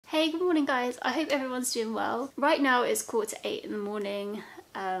Hey, good morning guys. I hope everyone's doing well. Right now it's 7:45 in the morning.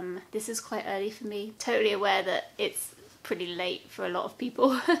 This is quite early for me. Totally aware that it's pretty late for a lot of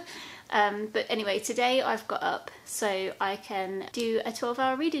people. But anyway, today I've got up so I can do a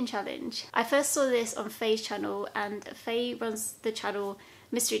 12-hour reading challenge. I first saw this on Faye's channel, and Faye runs the channel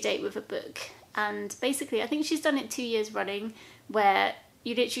Mystery Date with a Book. And basically I think she's done it 2 years running, where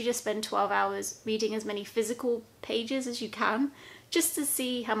you literally just spend 12 hours reading as many physical pages as you can, just to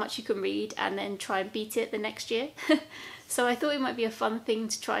see how much you can read and then try and beat it the next year. So I thought it might be a fun thing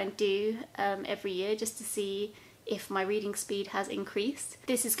to try and do every year, just to see if my reading speed has increased.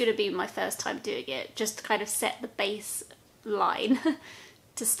 This is going to be my first time doing it, just to kind of set the baseline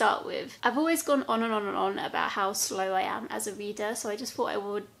to start with. I've always gone on and on and on about how slow I am as a reader, so I just thought I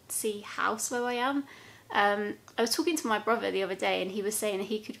would see how slow I am. I was talking to my brother the other day and he was saying that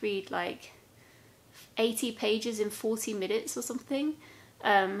he could read like 80 pages in 40 minutes or something,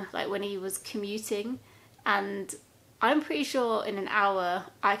 like when he was commuting, and I'm pretty sure in an hour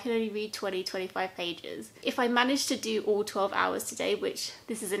I can only read 20-25 pages. If I manage to do all 12 hours today, which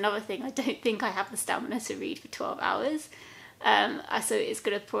this is another thing, I don't think I have the stamina to read for 12 hours, so it's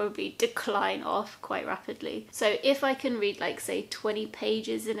going to probably decline off quite rapidly. So if I can read like say 20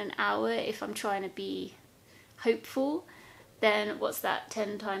 pages in an hour, if I'm trying to be hopeful, then what's that,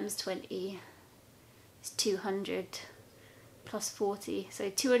 10 times 20? It's 200 plus 40, so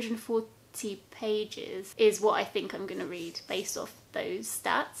 240 pages is what I think I'm going to read based off those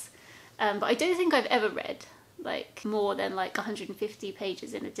stats. But I don't think I've ever read like more than like 150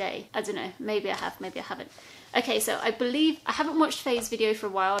 pages in a day. I don't know, maybe I have, maybe I haven't. Okay, so I believe I haven't watched Faye's video for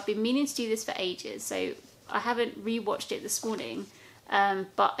a while. I've been meaning to do this for ages, so I haven't rewatched it this morning,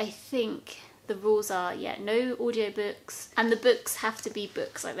 but I think the rules are, yeah, no audiobooks, and the books have to be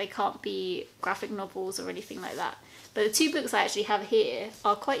books, like they can't be graphic novels or anything like that. But the two books I actually have here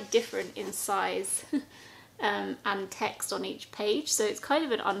are quite different in size and text on each page, so it's kind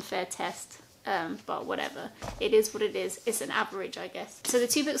of an unfair test, but whatever. It is what it is. It's an average, I guess. So the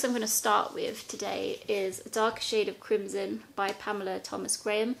two books I'm going to start with today is A Darker Shade of Crimson by Pamela Thomas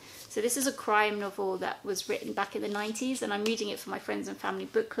Graham. So this is a crime novel that was written back in the 90s, and I'm reading it for my friends and family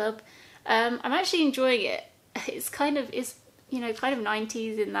book club. I'm actually enjoying it. It's kind of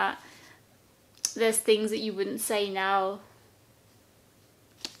 90s in that there's things that you wouldn't say now,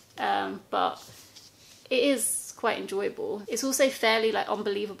 but it is quite enjoyable. It's also fairly like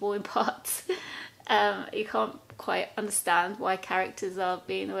unbelievable in parts. You can't quite understand why characters are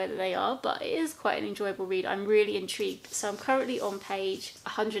being the way that they are, but it is quite an enjoyable read. I'm really intrigued. So I'm currently on page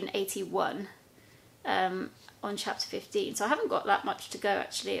 181. On chapter 15, so I haven't got that much to go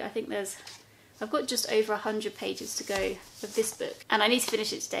actually. I think I've got just over 100 pages to go of this book, and I need to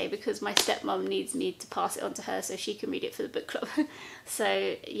finish it today because my stepmom needs me to pass it on to her so she can read it for the book club.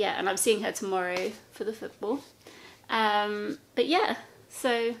 So yeah, and I'm seeing her tomorrow for the football. But yeah,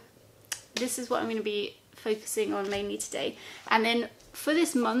 so this is what I'm going to be focusing on mainly today. And then for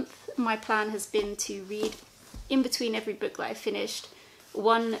this month, my plan has been to read in between every book that I finished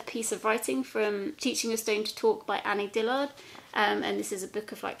one piece of writing from Teaching a Stone to Talk by Annie Dillard, and this is a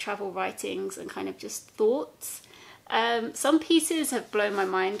book of like travel writings and kind of just thoughts. Some pieces have blown my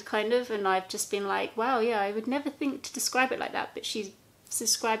mind kind of, and I've just been like, wow, yeah, I would never think to describe it like that, but she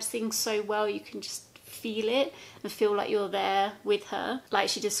describes things so well, you can just feel it and feel like you're there with her. Like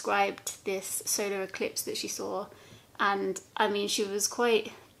she described this solar eclipse that she saw, and I mean she was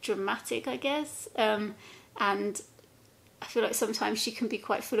quite dramatic, I guess, and I feel like sometimes she can be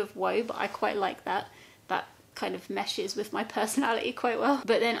quite full of woe, but I quite like that. That kind of meshes with my personality quite well.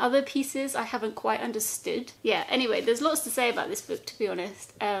 But then other pieces I haven't quite understood. Yeah, anyway, there's lots to say about this book, to be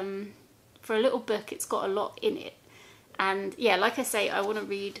honest. For a little book, it's got a lot in it. And yeah, like I say, I want to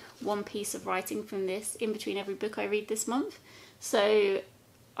read one piece of writing from this in between every book I read this month. So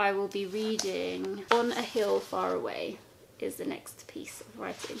I will be reading On a Hill Far Away is the next piece of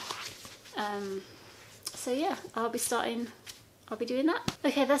writing. So yeah, I'll be doing that.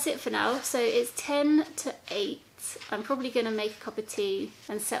 Okay, that's it for now. So it's 10 to 8. I'm probably going to make a cup of tea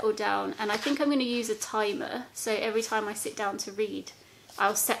and settle down, and I think I'm going to use a timer. So every time I sit down to read,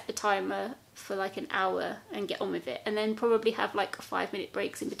 I'll set the timer for like an hour and get on with it, and then probably have like 5-minute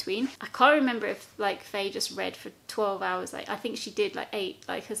breaks in between. I can't remember if like Faye just read for 12 hours. Like I think she did like 8,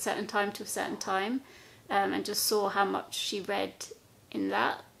 like a certain time to a certain time, and just saw how much she read in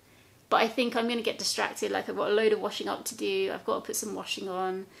that. But I think I'm going to get distracted, like I've got a load of washing up to do, I've got to put some washing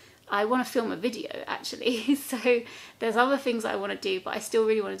on. I want to film a video actually, so there's other things I want to do, but I still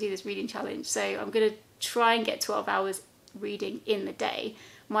really want to do this reading challenge. So I'm going to try and get 12 hours reading in the day.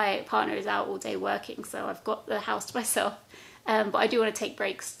 My partner is out all day working, so I've got the house to myself, But I do want to take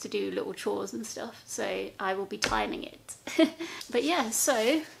breaks to do little chores and stuff, so I will be timing it. But yeah,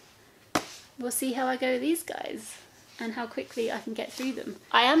 so we'll see how I go with these guys and how quickly I can get through them.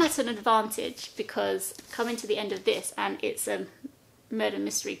 I am at an advantage because coming to the end of this, and it's a murder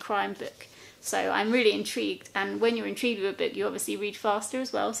mystery crime book, so I'm really intrigued, and when you're intrigued with a book you obviously read faster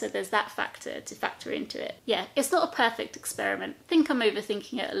as well, so there's that factor to factor into it. Yeah, it's not a perfect experiment. I think I'm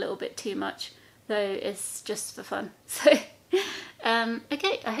overthinking it a little bit too much, though it's just for fun. So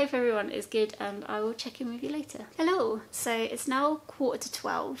okay, I hope everyone is good and I will check in with you later. Hello! So it's now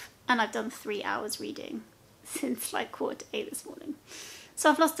 11:45 and I've done 3 hours reading since like 7:45 this morning. So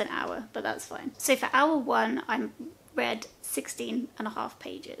I've lost an hour, but that's fine. So for hour 1 I read 16.5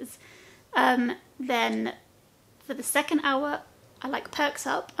 pages. Then for the second hour I perked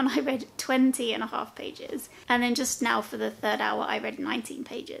up and I read 20.5 pages. And then just now for the third hour I read 19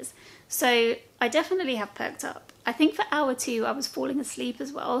 pages. So I definitely have perked up. I think for hour 2 I was falling asleep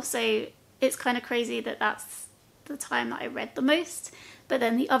as well, so it's kind of crazy that that's the time that I read the most. But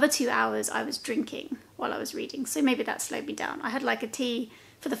then the other 2 hours I was drinking while I was reading, so maybe that slowed me down. I had like a tea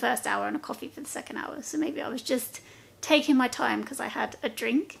for the first hour and a coffee for the second hour, so maybe I was just taking my time because I had a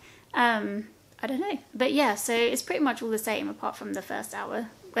drink. I don't know. But yeah, so it's pretty much all the same apart from the first hour,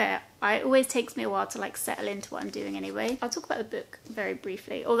 where it always takes me a while to like settle into what I'm doing anyway. I'll talk about the book very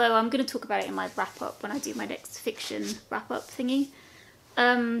briefly, although I'm going to talk about it in my wrap up when I do my next fiction wrap up thingy.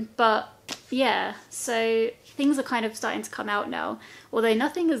 But yeah, so things are kind of starting to come out now, although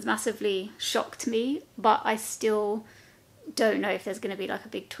nothing has massively shocked me, but I still don't know if there's going to be like a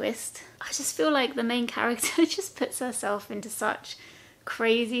big twist. I just feel like the main character just puts herself into such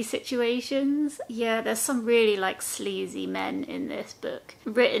crazy situations. Yeah, there's some really like sleazy men in this book,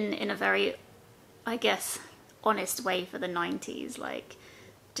 written in a very, I guess, honest way for the 90s, like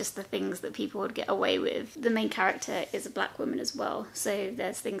just the things that people would get away with. The main character is a black woman as well, so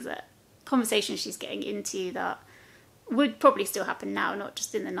there's things that, conversations she's getting into that would probably still happen now, not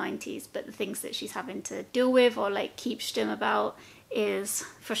just in the 90s, but the things that she's having to deal with or like keep stum about is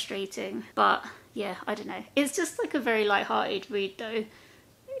frustrating. But yeah, I don't know. It's just like a very light-hearted read though.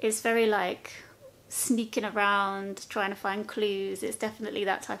 It's very like sneaking around, trying to find clues. It's definitely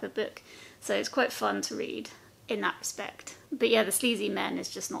that type of book. So it's quite fun to read in that respect. But yeah, the sleazy men is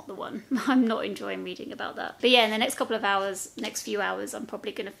just not the one. I'm not enjoying reading about that. But yeah, in the next couple of hours, next few hours, I'm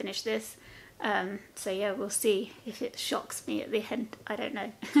probably going to finish this. So yeah, we'll see if it shocks me at the end. I don't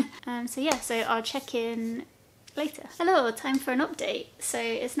know. So yeah, so I'll check in later. Hello, time for an update. So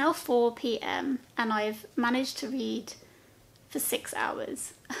it's now 4 p.m. and I've managed to read for 6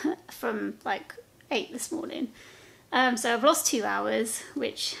 hours from like 8 this morning. So I've lost 2 hours,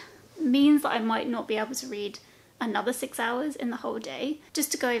 which means that I might not be able to read another 6 hours in the whole day.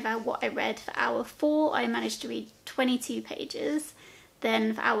 Just to go over what I read for hour 4, I managed to read 22 pages.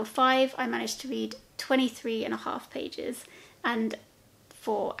 Then for hour 5, I managed to read 23.5 pages. And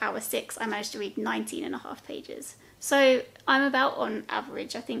for hour 6, I managed to read 19.5 pages. So I'm about on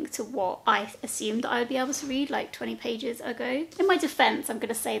average, I think, to what I assumed that I would be able to read like 20 pages ago. In my defense, I'm going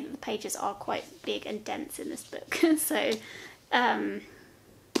to say that the pages are quite big and dense in this book. So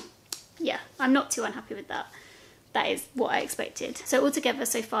yeah, I'm not too unhappy with that. That is what I expected. So altogether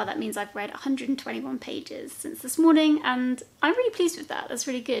so far that means I've read 121 pages since this morning, and I'm really pleased with that. That's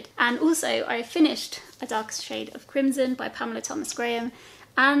really good. And also I finished A Darker Shade of Crimson by Pamela Thomas Graham,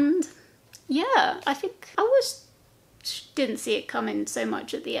 and yeah, I think I didn't see it coming so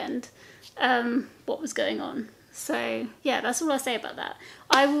much at the end, what was going on. So yeah, that's all I'll say about that.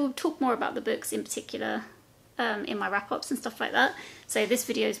 I will talk more about the books in particular in my wrap-ups and stuff like that. So this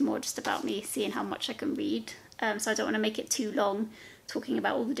video is more just about me seeing how much I can read. So I don't want to make it too long talking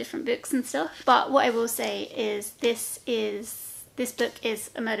about all the different books and stuff. But what I will say is this book is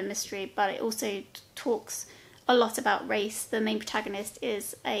a murder mystery, but it also talks a lot about race. The main protagonist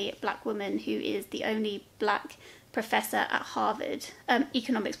is a black woman who is the only black professor at Harvard,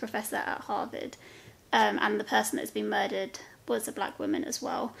 economics professor at Harvard. And the person that's been murdered was a black woman as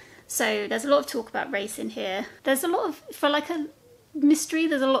well. So there's a lot of talk about race in here. There's a lot of, for like a mystery,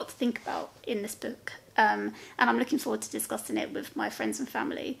 there's a lot to think about in this book. And I'm looking forward to discussing it with my friends and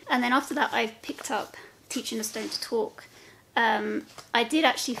family. And then after that, I've picked up Teaching a Stone to Talk. I did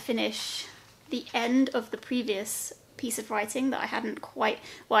actually finish the end of the previous piece of writing that I hadn't quite...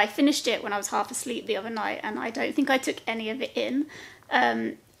 Well, I finished it when I was half asleep the other night, and I don't think I took any of it in.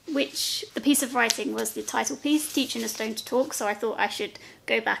 Which, the piece of writing was the title piece, Teaching a Stone to Talk, so I thought I should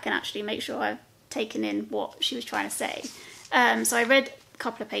go back and actually make sure I've taken in what she was trying to say. So I read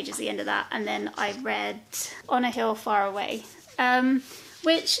couple of pages at the end of that, and then I read On a Hill Far Away,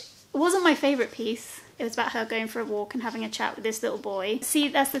 which wasn't my favourite piece. It was about her going for a walk and having a chat with this little boy. See,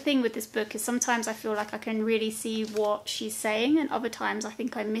 that's the thing with this book, is sometimes I feel like I can really see what she's saying, and other times I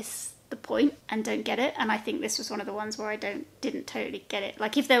think I miss the point and don't get it. And I think this was one of the ones where I didn't totally get it.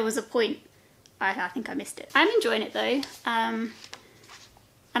 Like, if there was a point, I think I missed it. I'm enjoying it though, and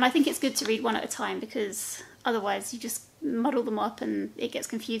I think it's good to read one at a time, because otherwise you just muddle them up and it gets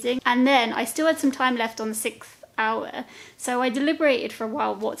confusing. And then I still had some time left on the 6th hour, so I deliberated for a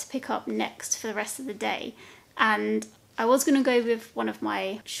while what to pick up next for the rest of the day. And I was going to go with one of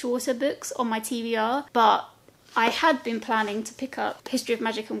my shorter books on my TBR, but I had been planning to pick up History of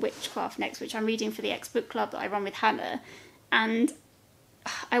Magic and Witchcraft next, which I'm reading for the ex-book club that I run with Hannah. And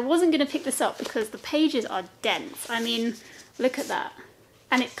I wasn't going to pick this up because the pages are dense. I mean, look at that.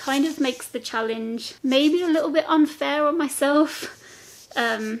 And it kind of makes the challenge maybe a little bit unfair on myself,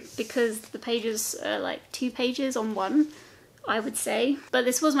 because the pages are like 2 pages on one, I would say. But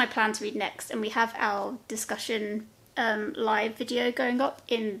this was my plan to read next, and we have our discussion live video going up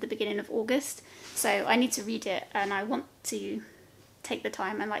in the beginning of August. So I need to read it, and I want to take the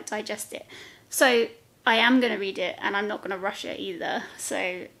time and like digest it. So I am going to read it, and I'm not going to rush it either.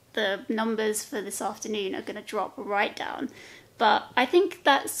 So the numbers for this afternoon are going to drop right down. But I think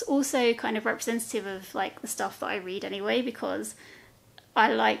that's also kind of representative of like the stuff that I read anyway, because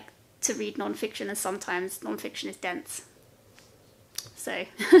I like to read non-fiction, and sometimes non-fiction is dense. So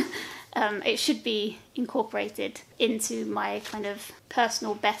it should be incorporated into my kind of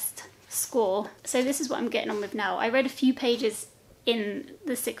personal best score. So this is what I'm getting on with now. I read a few pages in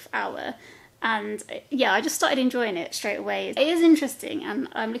the 6th hour, and yeah, I just started enjoying it straight away. It is interesting, and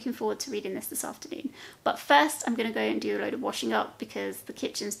I'm looking forward to reading this afternoon. But first I'm going to go and do a load of washing up, because the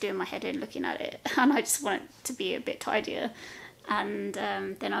kitchen's doing my head in looking at it, and I just want it to be a bit tidier. And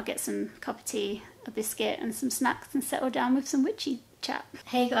then I'll get some cup of tea, a biscuit and some snacks, and settle down with some witchy chat.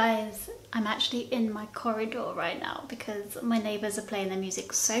 Hey guys, I'm actually in my corridor right now because my neighbours are playing their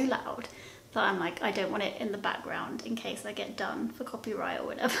music so loud that I'm like, I don't want it in the background in case I get done for copyright or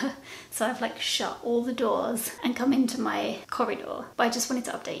whatever. So I've like shut all the doors and come into my corridor. But I just wanted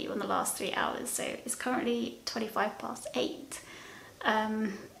to update you on the last 3 hours. So it's currently 8:25.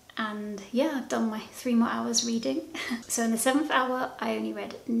 And yeah, I've done my 3 more hours reading. So in the 7th hour, I only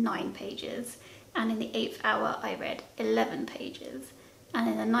read 9 pages. And in the 8th hour, I read 11 pages. And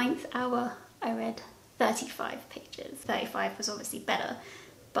in the 9th hour, I read 35 pages. 35 was obviously better,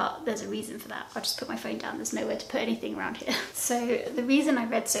 but there's a reason for that. I'll just put my phone down, there's nowhere to put anything around here. So the reason I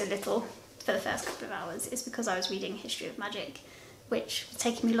read so little for the first couple of hours is because I was reading History of Magic, which was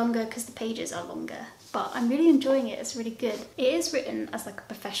taking me longer because the pages are longer. But I'm really enjoying it, it's really good. It is written as like a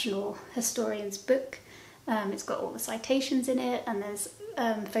professional historian's book. It's got all the citations in it, and there's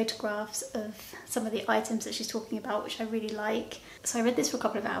photographs of some of the items that she's talking about, which I really like. So I read this for a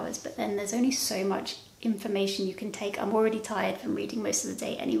couple of hours, but then there's only so much information you can take. I'm already tired from reading most of the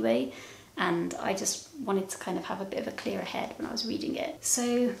day anyway, and I just wanted to kind of have a bit of a clearer head when I was reading it.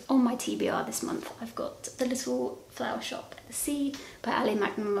 So on my TBR this month, I've got The Little Flower Shop at the Sea by Ali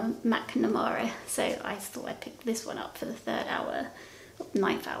McNamara. So I thought I'd pick this one up for the 3rd hour,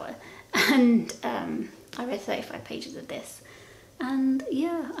 9th hour, and I read 35 pages of this. And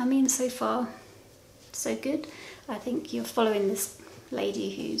yeah, I mean, so far, so good. I think you're following this lady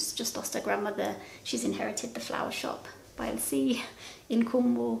who's just lost her grandmother. She's inherited the flower shop by the sea in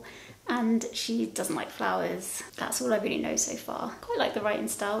Cornwall, and she doesn't like flowers. That's all I really know so far. Quite like the writing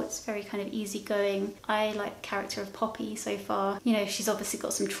style, it's very kind of easygoing. I like the character of Poppy so far. You know, she's obviously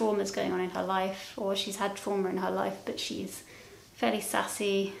got some traumas going on in her life, or she's had trauma in her life, but she's fairly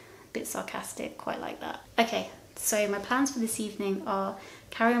sassy, a bit sarcastic, quite like that. Okay. So my plans for this evening are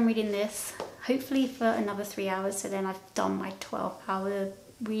carry on reading this, hopefully for another 3 hours, so then I've done my 12-hour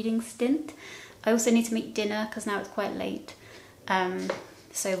reading stint. I also need to make dinner because now it's quite late.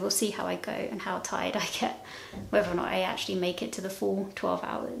 So we'll see how I go and how tired I get, whether or not I actually make it to the full 12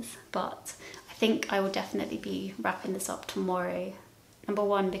 hours. But I think I will definitely be wrapping this up tomorrow. Number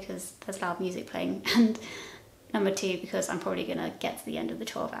 1, because there's loud music playing, and Number 2, because I'm probably going to get to the end of the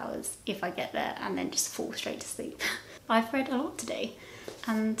 12 hours if I get there and then just fall straight to sleep. I've read a lot today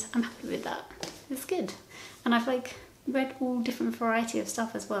and I'm happy with that. It's good. And I've like read all different variety of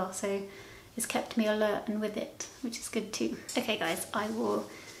stuff as well, so it's kept me alert and with it, which is good too. Okay guys, I will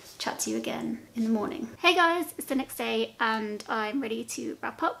chat to you again in the morning. Hey guys, it's the next day and I'm ready to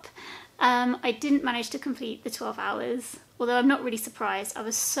wrap up. I didn't manage to complete the 12 hours, although I'm not really surprised. I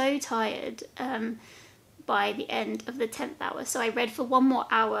was so tired by the end of the 10th hour. So I read for 1 more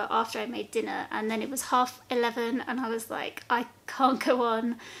hour after I made dinner, and then it was 11:30 and I was like, I can't go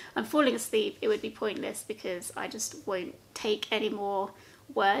on. I'm falling asleep. It would be pointless because I just won't take any more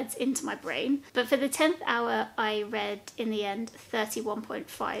words into my brain. But for the 10th hour, I read in the end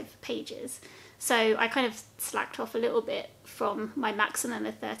 31.5 pages. So I kind of slacked off a little bit from my maximum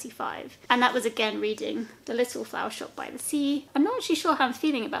of 35. And that was again reading The Little Flower Shop by the Sea. I'm not actually sure how I'm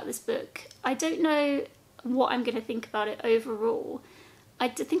feeling about this book. I don't know what I'm going to think about it overall. I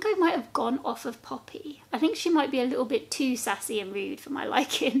think I might have gone off of Poppy. I think she might be a little bit too sassy and rude for my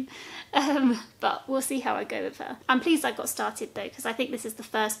liking, but we'll see how I go with her. I'm pleased I got started though, because I think this is the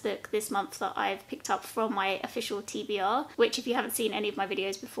first book this month that I've picked up from my official TBR, which if you haven't seen any of my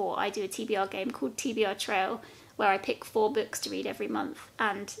videos before, I do a TBR game called TBR Trail, where I pick 4 books to read every month,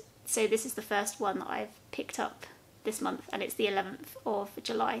 and so this is the first one that I've picked up this month, and it's the 11th of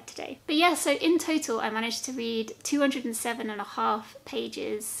July today. But yeah, so in total I managed to read 207.5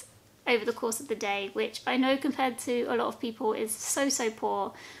 pages over the course of the day, which I know compared to a lot of people is so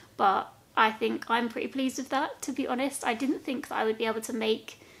poor, but I think I'm pretty pleased with that, to be honest. I didn't think that I would be able to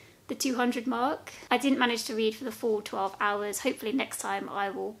make the 200 mark. I didn't manage to read for the full 12 hours. Hopefully next time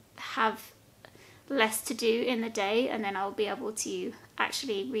I will have less to do in the day, and then I'll be able to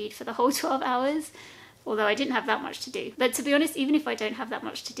actually read for the whole 12 hours. Although I didn't have that much to do. But to be honest, even if I don't have that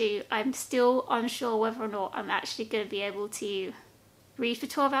much to do, I'm still unsure whether or not I'm actually going to be able to read for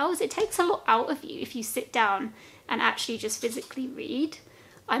 12 hours. It takes a lot out of you if you sit down and actually just physically read.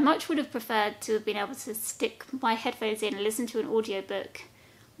 I much would have preferred to have been able to stick my headphones in and listen to an audiobook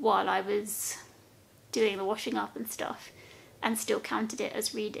while I was doing the washing up and stuff, and still counted it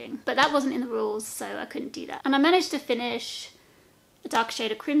as reading. But that wasn't in the rules, so I couldn't do that. And I managed to finish A Dark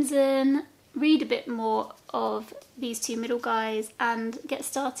Shade of Crimson, read a bit more of these 2 middle guys, and get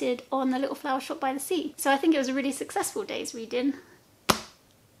started on The Little Flower Shop by the Sea. So I think it was a really successful day's reading,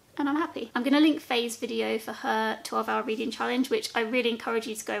 and I'm happy. I'm going to link Faye's video for her 12-hour reading challenge, which I really encourage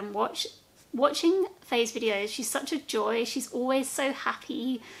you to go and watch. Watching Faye's videos, she's such a joy. She's always so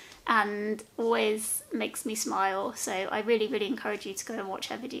happy and always makes me smile. So I really encourage you to go and watch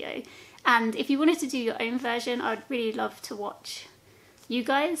her video. And if you wanted to do your own version, I'd really love to watch you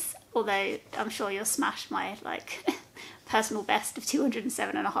guys, although I'm sure you'll smash my personal best of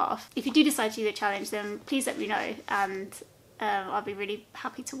 207.5. If you do decide to do the challenge, then please let me know, and I'll be really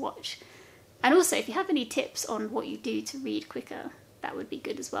happy to watch. And also, if you have any tips on what you do to read quicker, that would be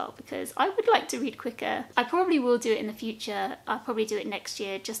good as well, because I would like to read quicker. I probably will do it in the future. I'll probably do it next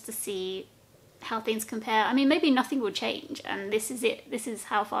year just to see how things compare. I mean, maybe nothing will change and this is it. This is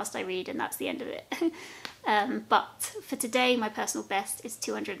how fast I read and that's the end of it. But for today, my personal best is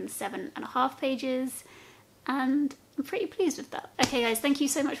 207.5 pages, and I'm pretty pleased with that. Okay guys, thank you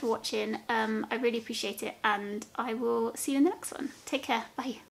so much for watching. I really appreciate it, and I will see you in the next one. Take care, bye.